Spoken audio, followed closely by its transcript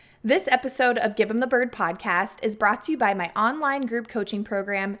This episode of Give 'em the Bird podcast is brought to you by my online group coaching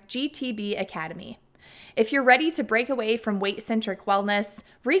program, GTB Academy. If you're ready to break away from weight-centric wellness,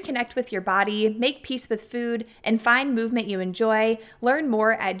 reconnect with your body, make peace with food, and find movement you enjoy, learn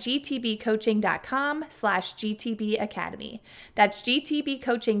more at gtbcoaching.com/GTB Academy. That's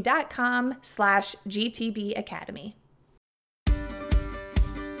gtbcoaching.com/GTB Academy.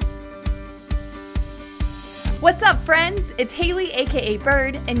 What's up, friends? It's Haley, aka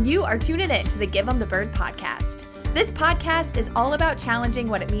Bird, and you are tuning in to the Give 'em the Bird podcast. This podcast is all about challenging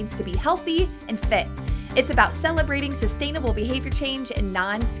what it means to be healthy and fit. It's about celebrating sustainable behavior change and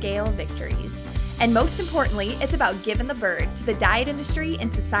non-scale victories. And most importantly, it's about giving the bird to the diet industry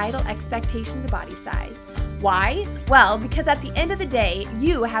and societal expectations of body size. Why? Well, because at the end of the day,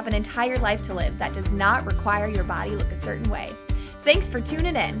 you have an entire life to live that does not require your body look a certain way. Thanks for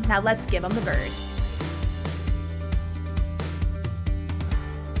tuning in. Now let's give 'em the bird.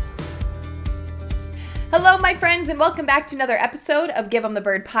 Hello, my friends, and welcome back to another episode of Give 'em the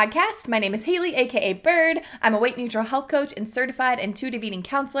Bird podcast. My name is Haley, aka Bird. I'm a weight-neutral health coach and certified intuitive eating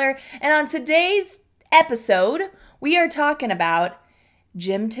counselor. And on today's episode, we are talking about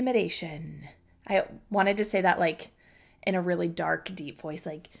gym intimidation. I wanted to say that like in a really dark, deep voice,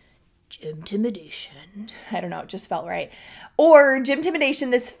 like gym intimidation. I don't know, it just felt right. Or gym intimidation,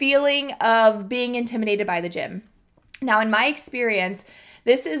 this feeling of being intimidated by the gym. Now, in my experience,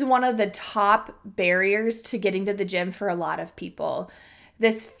 this is one of the top barriers to getting to the gym for a lot of people.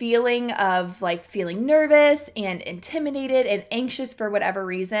 This feeling of like feeling nervous and intimidated and anxious for whatever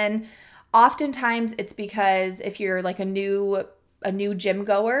reason. Oftentimes it's because if you're like a new gym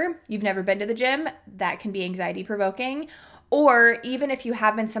goer, you've never been to the gym, that can be anxiety provoking. Or even if you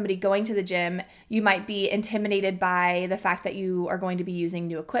have been somebody going to the gym, you might be intimidated by the fact that you are going to be using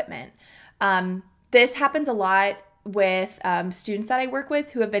new equipment. This happens a lot with students that I work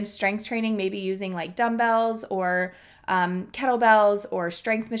with who have been strength training, maybe using like dumbbells or kettlebells or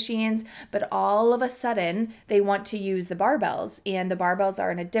strength machines, but all of a sudden they want to use the barbells, and the barbells are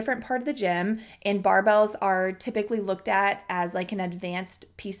in a different part of the gym, and barbells are typically looked at as like an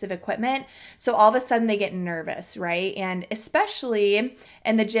advanced piece of equipment. So all of a sudden they get nervous, right? And especially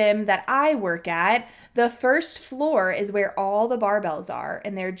in the gym that I work at, the first floor is where all the barbells are,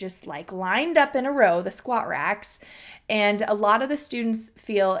 and they're just like lined up in a row, the squat racks. And a lot of the students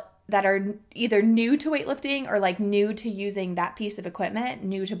feel that are either new to weightlifting or like new to using that piece of equipment,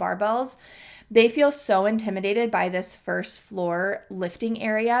 new to barbells, they feel so intimidated by this first floor lifting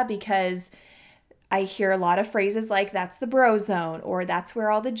area because I hear a lot of phrases like that's the bro zone or that's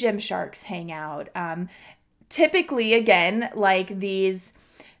where all the gym sharks hang out. Typically, again, like the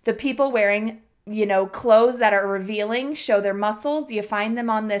people wearing clothes that are revealing, show their muscles. You find them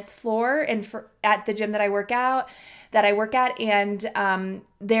on this floor and at the gym that I work at, and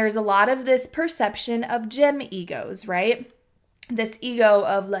there's a lot of this perception of gym egos, right? This ego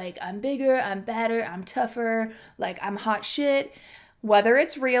of like, I'm bigger, I'm better, I'm tougher, like I'm hot shit. Whether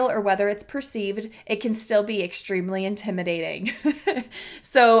it's real or whether it's perceived, it can still be extremely intimidating.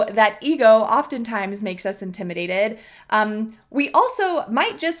 So that ego oftentimes makes us intimidated. We also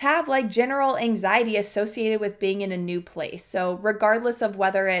might just have like general anxiety associated with being in a new place. So regardless of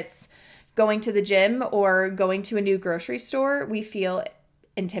whether it's going to the gym or going to a new grocery store, we feel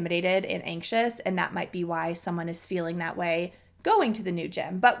intimidated and anxious, and that might be why someone is feeling that way going to the new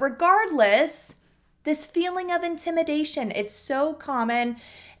gym. But regardless, this feeling of intimidation, it's so common.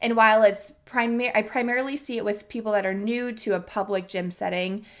 And while I primarily see it with people that are new to a public gym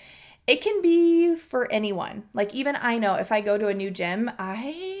setting, it can be for anyone. Like even I know if I go to a new gym,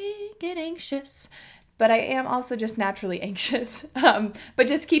 I get anxious, but I am also just naturally anxious. But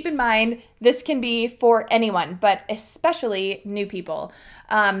just keep in mind, this can be for anyone, but especially new people.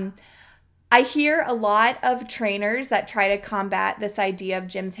 I hear a lot of trainers that try to combat this idea of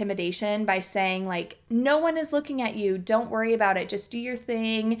gym intimidation by saying like, no one is looking at you. Don't worry about it. Just do your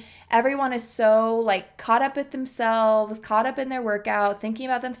thing. Everyone is so like caught up with themselves, caught up in their workout, thinking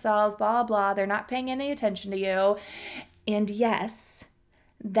about themselves, blah, blah. They're not paying any attention to you. And yes,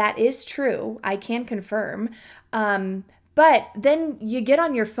 that is true. I can confirm. But then you get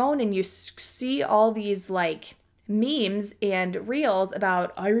on your phone and you see all these like memes and reels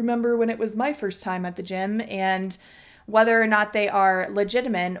about, I remember when it was my first time at the gym, and whether or not they are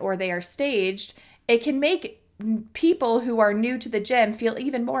legitimate or they are staged, it can make people who are new to the gym feel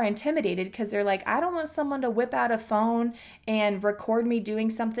even more intimidated because they're like, I don't want someone to whip out a phone and record me doing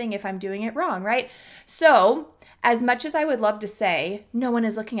something if I'm doing it wrong, right? So as much as I would love to say, no one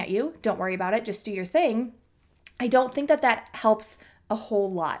is looking at you, don't worry about it, just do your thing, I don't think that helps a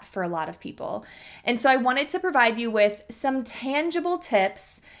whole lot for a lot of people. And so I wanted to provide you with some tangible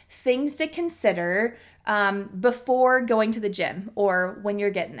tips, things to consider before going to the gym or when you're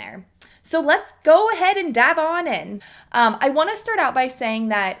getting there. So let's go ahead and dive on in. I want to start out by saying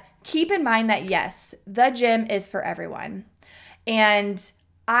that keep in mind that yes, the gym is for everyone. And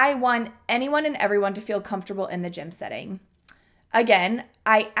I want anyone and everyone to feel comfortable in the gym setting. Again,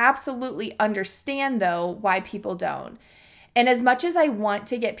 I absolutely understand though why people don't. And as much as I want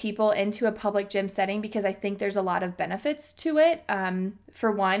to get people into a public gym setting because I think there's a lot of benefits to it,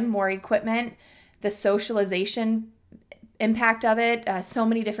 for one, more equipment, the socialization impact of it, so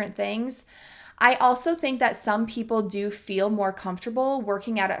many different things. I also think that some people do feel more comfortable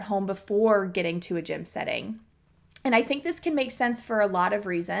working out at home before getting to a gym setting. And I think this can make sense for a lot of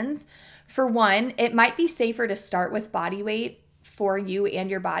reasons. For one, it might be safer to start with body weight for you and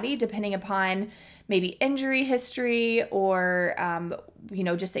your body, depending upon maybe injury history or,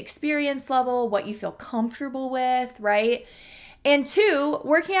 just experience level, what you feel comfortable with, right? And two,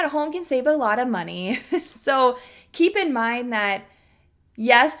 working at home can save a lot of money. So keep in mind that,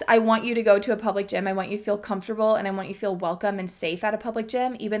 yes, I want you to go to a public gym. I want you to feel comfortable and I want you to feel welcome and safe at a public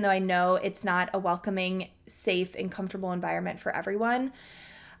gym, even though I know it's not a welcoming, safe, and comfortable environment for everyone.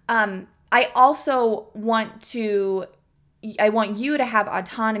 I also want you to have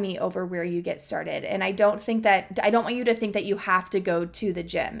autonomy over where you get started. And I don't want you to think that you have to go to the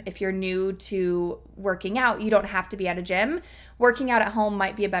gym. If you're new to working out, you don't have to be at a gym. Working out at home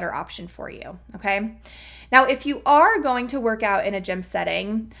might be a better option for you, okay? Now, if you are going to work out in a gym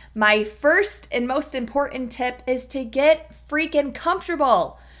setting, my first and most important tip is to get freaking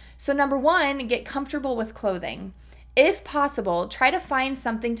comfortable. So number one, get comfortable with clothing. If possible, try to find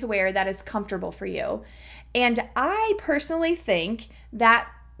something to wear that is comfortable for you. And I personally think that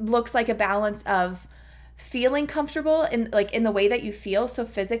looks like a balance of feeling comfortable in the way that you feel. So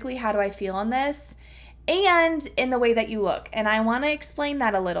physically, how do I feel on this? And in the way that you look. And I want to explain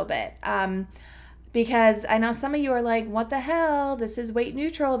that a little bit. Because I know some of you are like, what the hell? This is weight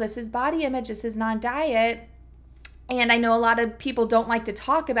neutral. This is body image. This is non-diet. And I know a lot of people don't like to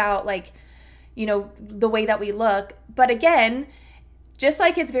talk about the way that we look. But again, just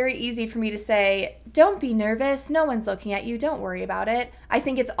like it's very easy for me to say, don't be nervous. No one's looking at you. Don't worry about it. I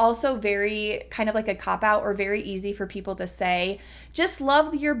think it's also very kind of like a cop-out or very easy for people to say, just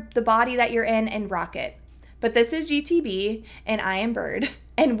love the body that you're in and rock it. But this is GTB and I am Bird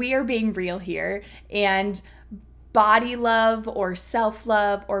and we are being real here. And body love or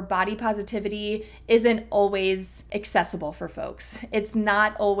self-love or body positivity isn't always accessible for folks. It's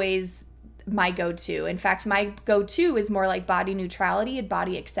not always my go-to. In fact, my go-to is more like body neutrality and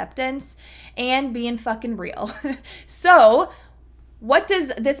body acceptance and being fucking real. So what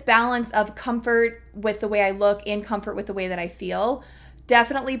does this balance of comfort with the way I look and comfort with the way that I feel?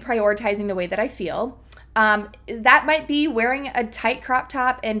 Definitely prioritizing the way that I feel. That might be wearing a tight crop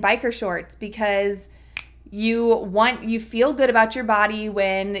top and biker shorts because you feel good about your body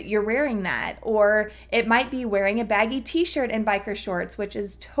when you're wearing that. Or it might be wearing a baggy t-shirt and biker shorts, which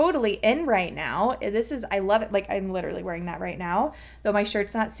is totally in right now. I love it. Like I'm literally wearing that right now, though my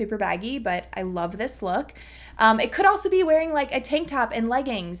shirt's not super baggy, but I love this look. It could also be wearing like a tank top and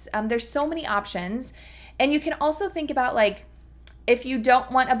leggings. There's so many options. And you can also think about if you don't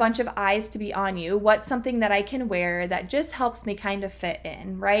want a bunch of eyes to be on you, what's something that I can wear that just helps me kind of fit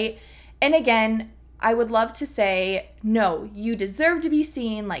in, right? And again, I would love to say, no, you deserve to be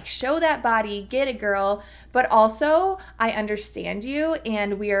seen, show that body, get it, girl. But also, I understand you,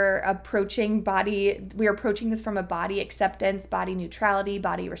 and we are approaching this from a body acceptance, body neutrality,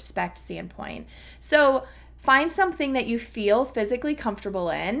 body respect standpoint. So find something that you feel physically comfortable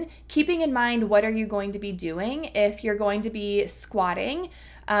in, keeping in mind what are you going to be doing. If you're going to be squatting,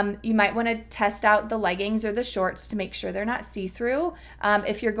 you might want to test out the leggings or the shorts to make sure they're not see-through.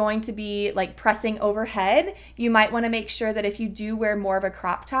 If you're going to be pressing overhead, you might want to make sure that if you do wear more of a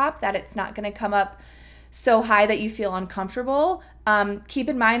crop top, that it's not going to come up so high that you feel uncomfortable. Keep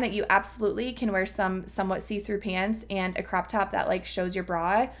in mind that you absolutely can wear some somewhat see-through pants and a crop top that shows your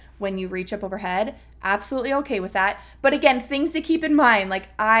bra when you reach up overhead. Absolutely okay with that. But again, things to keep in mind,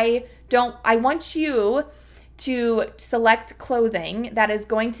 I want you to select clothing that is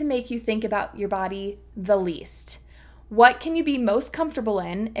going to make you think about your body the least. What can you be most comfortable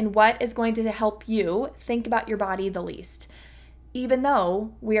in, and what is going to help you think about your body the least? Even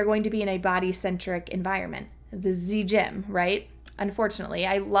though we are going to be in a body-centric environment, the Z Gym, right? Unfortunately,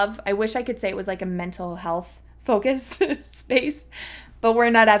 I wish I could say it was a mental health focused space, but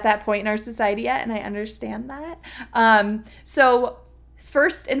we're not at that point in our society yet, and I understand that. So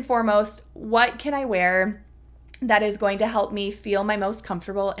first and foremost, what can I wear that is going to help me feel my most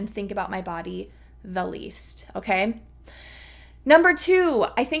comfortable and think about my body the least, okay? Number 2,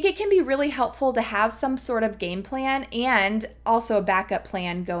 I think it can be really helpful to have some sort of game plan and also a backup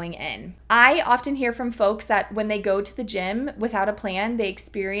plan going in. I often hear from folks that when they go to the gym without a plan, they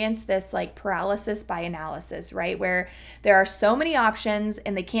experience this like paralysis by analysis, right? Where there are so many options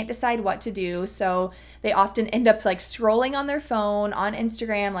and they can't decide what to do. So they often end up like scrolling on their phone, on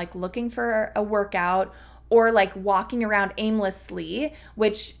Instagram, like looking for a workout, or like walking around aimlessly,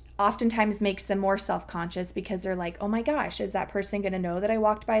 which oftentimes makes them more self-conscious because they're like, oh my gosh, is that person going to know that I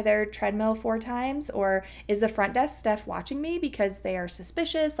walked by their treadmill 4 times? Or is the front desk staff watching me because they are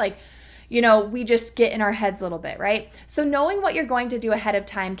suspicious? Like, we just get in our heads a little bit, right? So knowing what you're going to do ahead of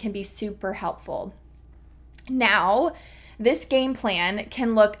time can be super helpful. Now, this game plan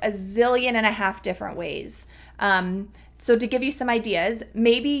can look a zillion and a half different ways. So to give you some ideas,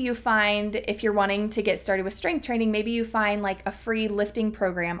 maybe you find if you're wanting to get started with strength training, maybe you find like a free lifting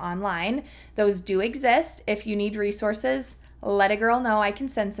program online. Those do exist. If you need resources, let a girl know. I can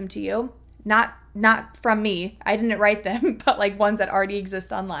send some to you. Not from me. I didn't write them, but like ones that already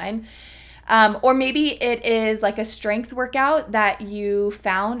exist online. Or maybe it is like a strength workout that you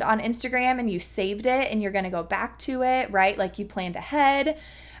found on Instagram and you saved it and you're going to go back to it, right? Like you planned ahead.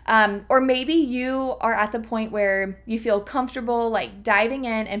 Or maybe you are at the point where you feel comfortable like diving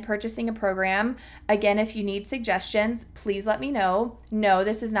in and purchasing a program. Again, if you need suggestions, please let me know. No,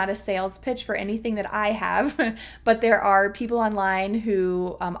 this is not a sales pitch for anything that I have, but there are people online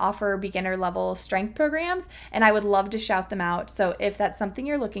who offer beginner level strength programs, and I would love to shout them out. So if that's something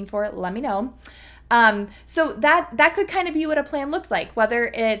you're looking for, let me know. So that could kind of be what a plan looks like, whether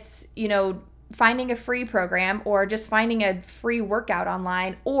it's, finding a free program or just finding a free workout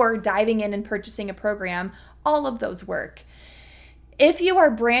online or diving in and purchasing a program. All of those work. If you are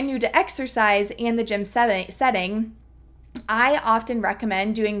brand new to exercise and the gym setting, I often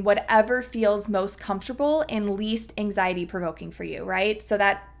recommend doing whatever feels most comfortable and least anxiety provoking for you, right? So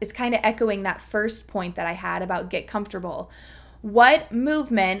that is kind of echoing that first point that I had about get comfortable. What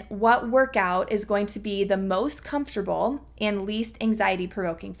movement, what workout is going to be the most comfortable and least anxiety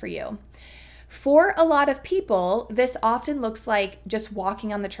provoking for you? For a lot of people, this often looks like just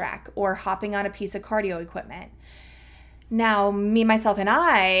walking on the track or hopping on a piece of cardio equipment. Now, me, myself, and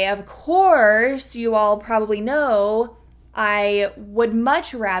I, of course, you all probably know, I would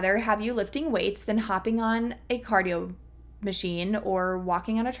much rather have you lifting weights than hopping on a cardio machine or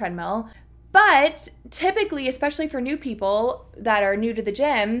walking on a treadmill. But typically, especially for new people that are new to the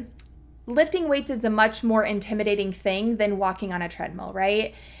gym, lifting weights is a much more intimidating thing than walking on a treadmill,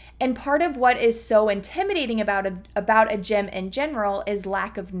 right? And part of what is so intimidating about a gym in general is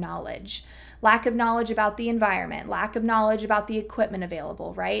lack of knowledge. Lack of knowledge about the environment, lack of knowledge about the equipment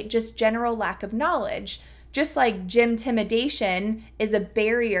available, right? Just general lack of knowledge. Just like gym intimidation is a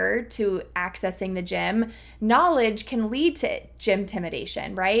barrier to accessing the gym, knowledge can lead to gym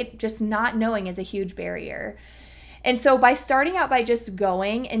intimidation, right? Just not knowing is a huge barrier. And so by starting out by just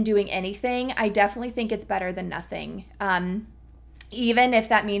going and doing anything, I definitely think it's better than nothing. Even if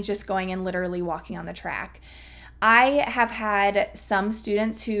that means just going and literally walking on the track. I have had some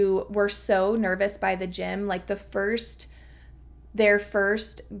students who were so nervous by the gym, like their first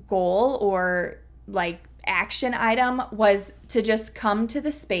goal or like action item was to just come to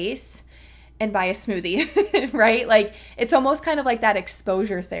the space and buy a smoothie, right? Like it's almost kind of like that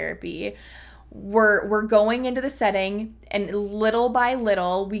exposure therapy. We're going into the setting and little by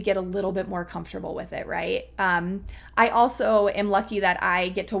little we get a little bit more comfortable with it, right? I also am lucky that I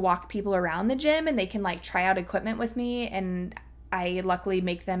get to walk people around the gym and they can like try out equipment with me, and I luckily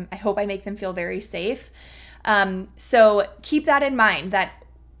I hope I make them feel very safe. So keep that in mind that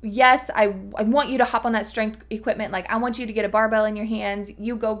yes, I want you to hop on that strength equipment. Like I want you to get a barbell in your hands.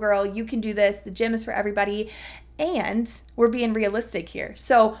 You go, girl, you can do this. The gym is for everybody. And we're being realistic here.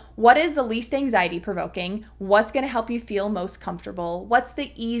 So what is the least anxiety provoking? What's going to help you feel most comfortable? What's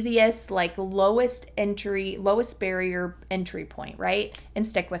the easiest, like lowest barrier entry point, right? And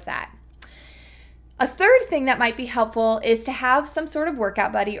stick with that. A third thing that might be helpful is to have some sort of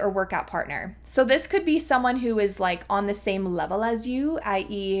workout buddy or workout partner. So this could be someone who is like on the same level as you,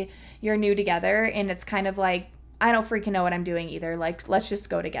 i.e. you're new together and it's kind of like, I don't freaking know what I'm doing either. Like, let's just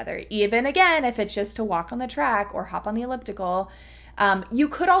go together. Even again, if it's just to walk on the track or hop on the elliptical. You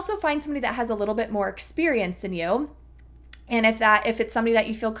could also find somebody that has a little bit more experience than you. And if it's somebody that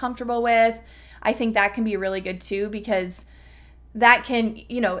you feel comfortable with, I think that can be really good too, because that can,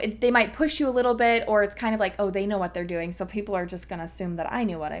 they might push you a little bit, or it's kind of like, oh, they know what they're doing, so people are just going to assume that I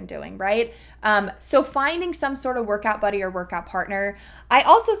knew what I'm doing, right? So finding some sort of workout buddy or workout partner. I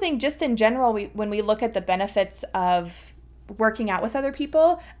also think just in general, when we look at the benefits of working out with other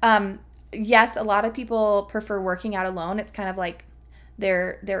people, yes, a lot of people prefer working out alone. It's kind of like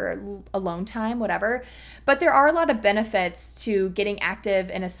their alone time, whatever. But there are a lot of benefits to getting active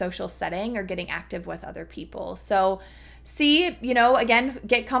in a social setting or getting active with other people. So see, again,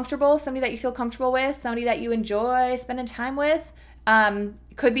 get comfortable, somebody that you feel comfortable with, somebody that you enjoy spending time with.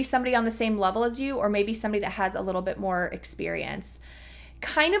 Could be somebody on the same level as you, or maybe somebody that has a little bit more experience.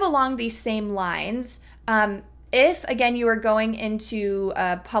 Kind of along these same lines, if, again, you are going into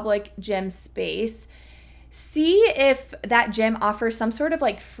a public gym space, see if that gym offers some sort of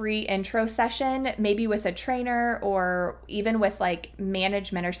like free intro session, maybe with a trainer or even with like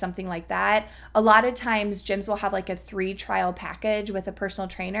management or something like that. A lot of times gyms will have like a 3 trial package with a personal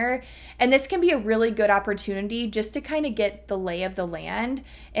trainer. And this can be a really good opportunity just to kind of get the lay of the land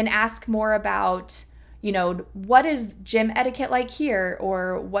and ask more about, what is gym etiquette like here?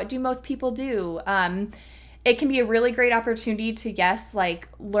 Or what do most people do? It can be a really great opportunity to, yes, like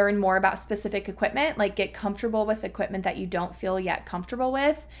learn more about specific equipment, like get comfortable with equipment that you don't feel yet comfortable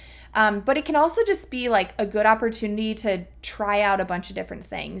with. But it can also just be like a good opportunity to try out a bunch of different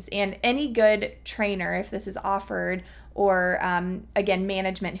things. And any good trainer, if this is offered, or again,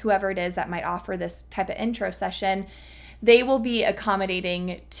 management, whoever it is that might offer this type of intro session, they will be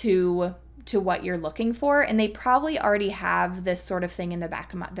accommodating to what you're looking for. And they probably already have this sort of thing in the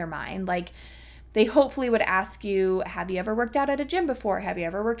back of their mind. Like, they hopefully would ask you, have you ever worked out at a gym before? Have you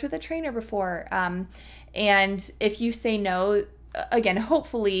ever worked with a trainer before? And if you say no, again,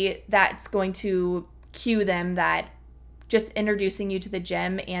 hopefully that's going to cue them that just introducing you to the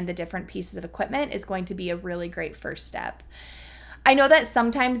gym and the different pieces of equipment is going to be a really great first step. I know that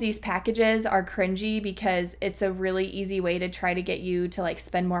sometimes these packages are cringy because it's a really easy way to try to get you to like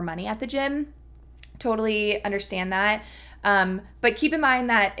spend more money at the gym. Totally understand that. But keep in mind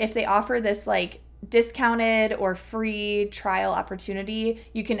that if they offer this like discounted or free trial opportunity,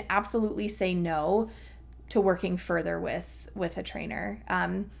 you can absolutely say no to working further with a trainer.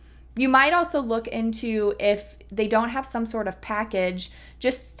 You might also look into if they don't have some sort of package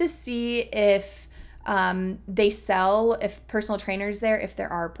just to see if they sell, if personal trainers there, if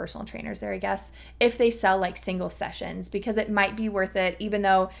there are personal trainers there, I guess, if they sell like single sessions, because it might be worth it, even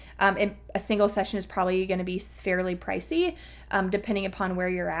though a single session is probably going to be fairly pricey, depending upon where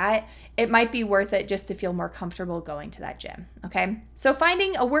you're at. It might be worth it just to feel more comfortable going to that gym. Okay. So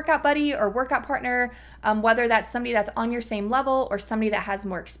finding a workout buddy or workout partner, whether that's somebody that's on your same level or somebody that has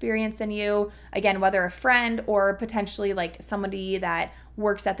more experience than you, again, whether a friend or potentially like somebody that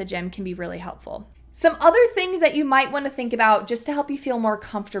works at the gym, can be really helpful. Some other things that you might want to think about just to help you feel more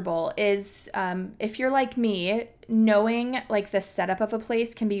comfortable is if you're like me, knowing like the setup of a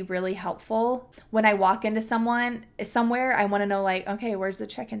place can be really helpful. When I walk into somewhere, I want to know like, okay, where's the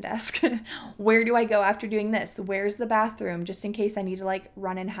check-in desk? Where do I go after doing this? Where's the bathroom? Just in case I need to like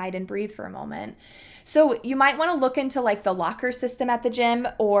run and hide and breathe for a moment. So you might want to look into like the locker system at the gym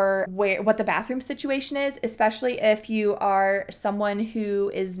or what the bathroom situation is, especially if you are someone who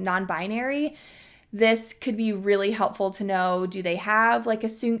is non-binary. This could be really helpful to know, do they have like a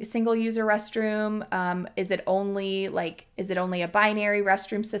single user restroom? Is it only a binary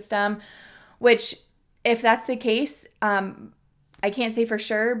restroom system? Which, if that's the case, I can't say for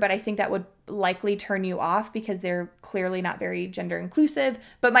sure, but I think that would likely turn you off because they're clearly not very gender inclusive.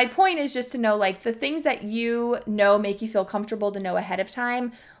 But my point is just to know like the things that you know make you feel comfortable to know ahead of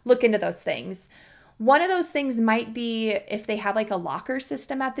time, look into those things. One of those things might be if they have like a locker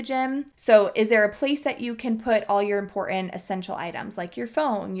system at the gym. So is there a place that you can put all your important essential items like your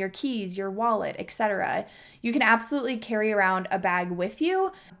phone, your keys, your wallet, etc.? You can absolutely carry around a bag with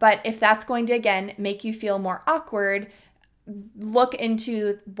you, but if that's going to, again, make you feel more awkward, look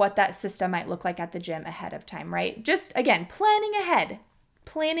into what that system might look like at the gym ahead of time, right? Just, again, planning ahead.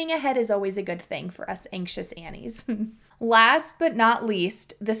 Planning ahead is always a good thing for us anxious Annies. Last but not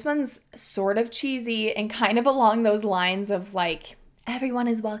least, this one's sort of cheesy and kind of along those lines of like, everyone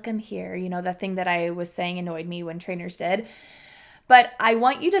is welcome here. You know, the thing that I was saying annoyed me when trainers did. But I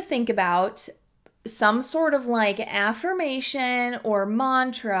want you to think about some sort of like affirmation or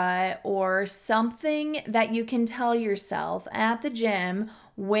mantra or something that you can tell yourself at the gym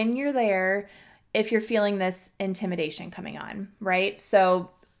when you're there if you're feeling this intimidation coming on, right? So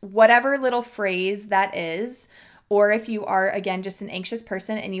whatever little phrase that is, or if you are, again, just an anxious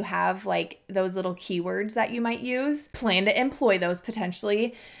person and you have like those little keywords that you might use, plan to employ those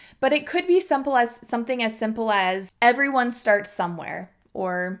potentially. But it could be something as simple as everyone starts somewhere,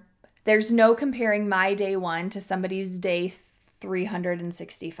 or there's no comparing my day 1 to somebody's day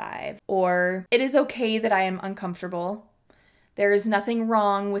 365, or it is okay that I am uncomfortable. There is nothing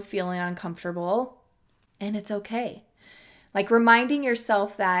wrong with feeling uncomfortable, and it's okay. Like reminding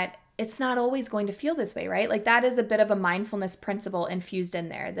yourself that it's not always going to feel this way, right? Like that is a bit of a mindfulness principle infused in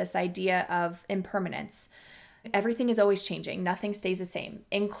there, this idea of impermanence. Everything is always changing. Nothing stays the same,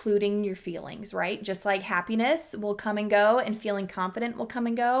 including your feelings, right? Just like happiness will come and go and feeling confident will come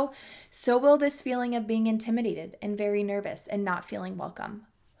and go, so will this feeling of being intimidated and very nervous and not feeling welcome.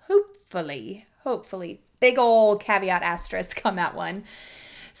 Hopefully. Big old caveat asterisk on that one.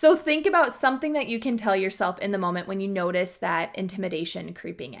 So think about something that you can tell yourself in the moment when you notice that intimidation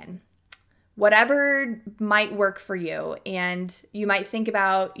creeping in. Whatever might work for you. And you might think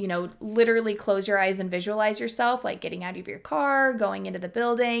about, literally close your eyes and visualize yourself like getting out of your car, going into the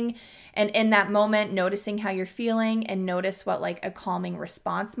building, and in that moment, noticing how you're feeling and notice what like a calming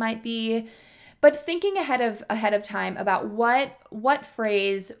response might be. But thinking ahead of time about what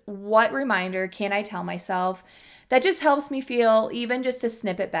phrase, what reminder can I tell myself that just helps me feel even just a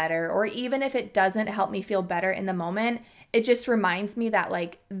snippet better, or even if it doesn't help me feel better in the moment, it just reminds me that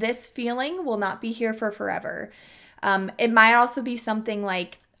like this feeling will not be here for forever. It might also be something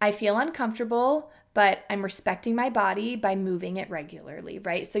like, I feel uncomfortable, but I'm respecting my body by moving it regularly,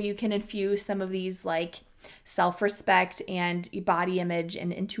 right? So you can infuse some of these like self-respect and body image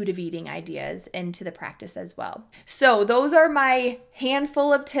and intuitive eating ideas into the practice as well. So those are my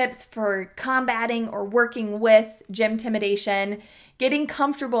handful of tips for combating or working with gym intimidation. Getting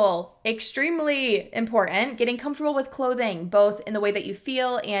comfortable, extremely important. Getting comfortable with clothing, both in the way that you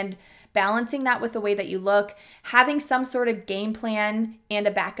feel and balancing that with the way that you look, having some sort of game plan and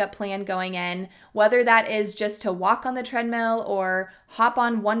a backup plan going in, whether that is just to walk on the treadmill or hop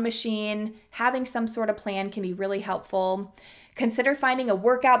on one machine, having some sort of plan can be really helpful. Consider finding a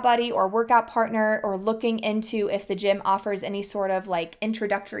workout buddy or workout partner, or looking into if the gym offers any sort of like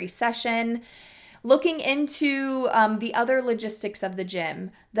introductory session. Looking into the other logistics of the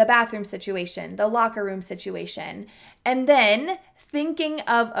gym, the bathroom situation, the locker room situation, and then thinking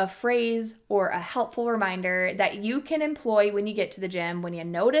of a phrase or a helpful reminder that you can employ when you get to the gym, when you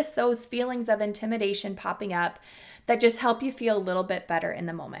notice those feelings of intimidation popping up, that just help you feel a little bit better in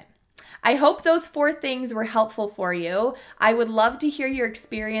the moment. I hope those 4 things were helpful for you. I would love to hear your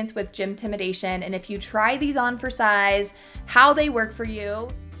experience with gym intimidation, and if you try these on for size, how they work for you.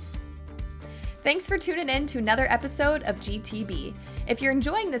 Thanks for tuning in to another episode of GTB. If you're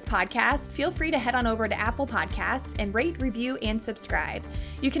enjoying this podcast, feel free to head on over to Apple Podcasts and rate, review, and subscribe.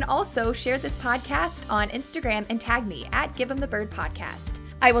 You can also share this podcast on Instagram and tag me at Give 'em the Bird Podcast.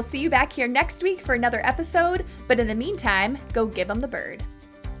 I will see you back here next week for another episode, but in the meantime, go give 'em the bird.